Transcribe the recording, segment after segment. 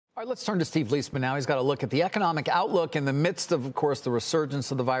All right, let's turn to Steve Leisman now. He's got a look at the economic outlook in the midst of course, the resurgence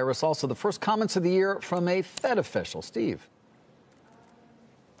of the virus. Also, the first comments of the year from a Fed official. Steve.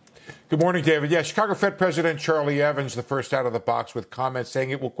 Good morning, David. Yeah, Chicago Fed President Charlie Evans, the first out of the box with comments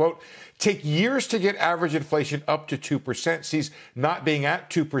saying it will, quote, take years to get average inflation up to 2%. Sees not being at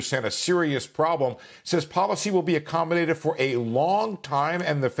 2% a serious problem. Says policy will be accommodated for a long time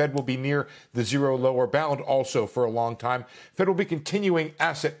and the Fed will be near the zero lower bound also for a long time. Fed will be continuing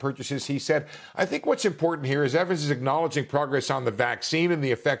asset purchases, he said. I think what's important here is Evans is acknowledging progress on the vaccine and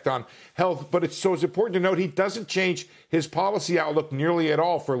the effect on health, but it's important to note he doesn't change his policy outlook nearly at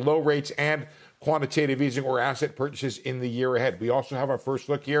all for low rates and quantitative easing or asset purchases in the year ahead. We also have our first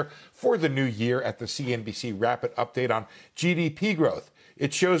look here for the new year at the CNBC Rapid Update on GDP growth.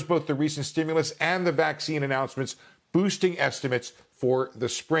 It shows both the recent stimulus and the vaccine announcements boosting estimates for the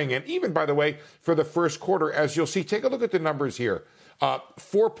spring. And even, by the way, for the first quarter, as you'll see, take a look at the numbers here.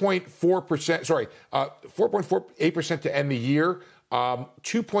 4.48% to end the year.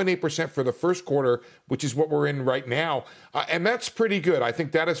 2.8% for the first quarter, which is what we're in right now. And that's pretty good. I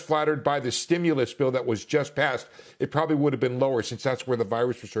think that is flattered by the stimulus bill that was just passed. It probably would have been lower since that's where the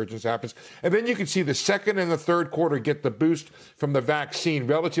virus resurgence happens. And then you can see the second and the third quarter get the boost from the vaccine.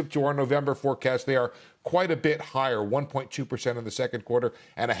 Relative to our November forecast, they are quite a bit higher, 1.2% in the second quarter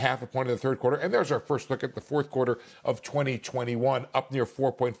and a half a point in the third quarter. And there's our first look at the fourth quarter of 2021, up near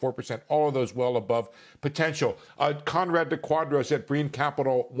 4.4%. All of those well above potential. Conrad DeQuadros at Breen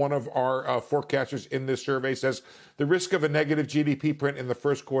Capital, one of our forecasters in this survey, says the risk of a negative GDP print in the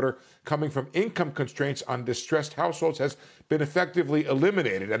first quarter coming from income constraints on distressed households has been effectively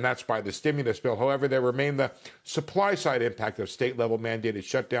eliminated, and that's by the stimulus bill. However, there remain the supply side impact of state-level mandated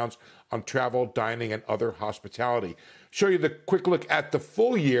shutdowns on travel, dining, and other hospitality. Show you the quick look at the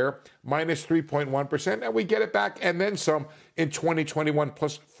full year, minus 3.1%, and we get it back and then some in 2021,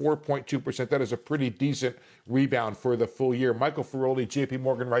 plus 4.2%. That is a pretty decent rebound for the full year. Michael Ferroli, JP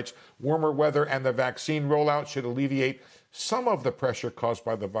Morgan, writes, warmer weather and the vaccine rollout should alleviate some of the pressure caused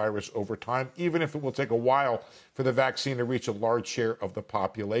by the virus over time, even if it will take a while for the vaccine to reach a large share of the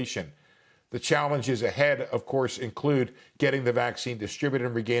population. The challenges ahead, of course, include getting the vaccine distributed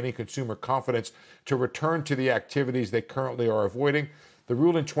and regaining consumer confidence to return to the activities they currently are avoiding. The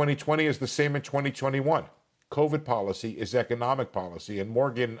rule in 2020 is the same in 2021. COVID policy is economic policy. And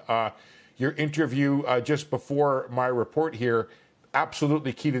Morgan, your interview just before my report here,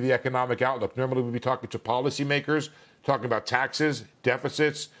 absolutely key to the economic outlook. Normally we'd be talking to policymakers, talking about taxes,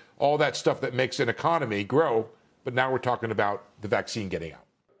 deficits, all that stuff that makes an economy grow. But now we're talking about the vaccine getting out.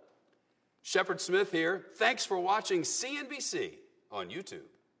 Shepard Smith here. Thanks for watching CNBC on YouTube.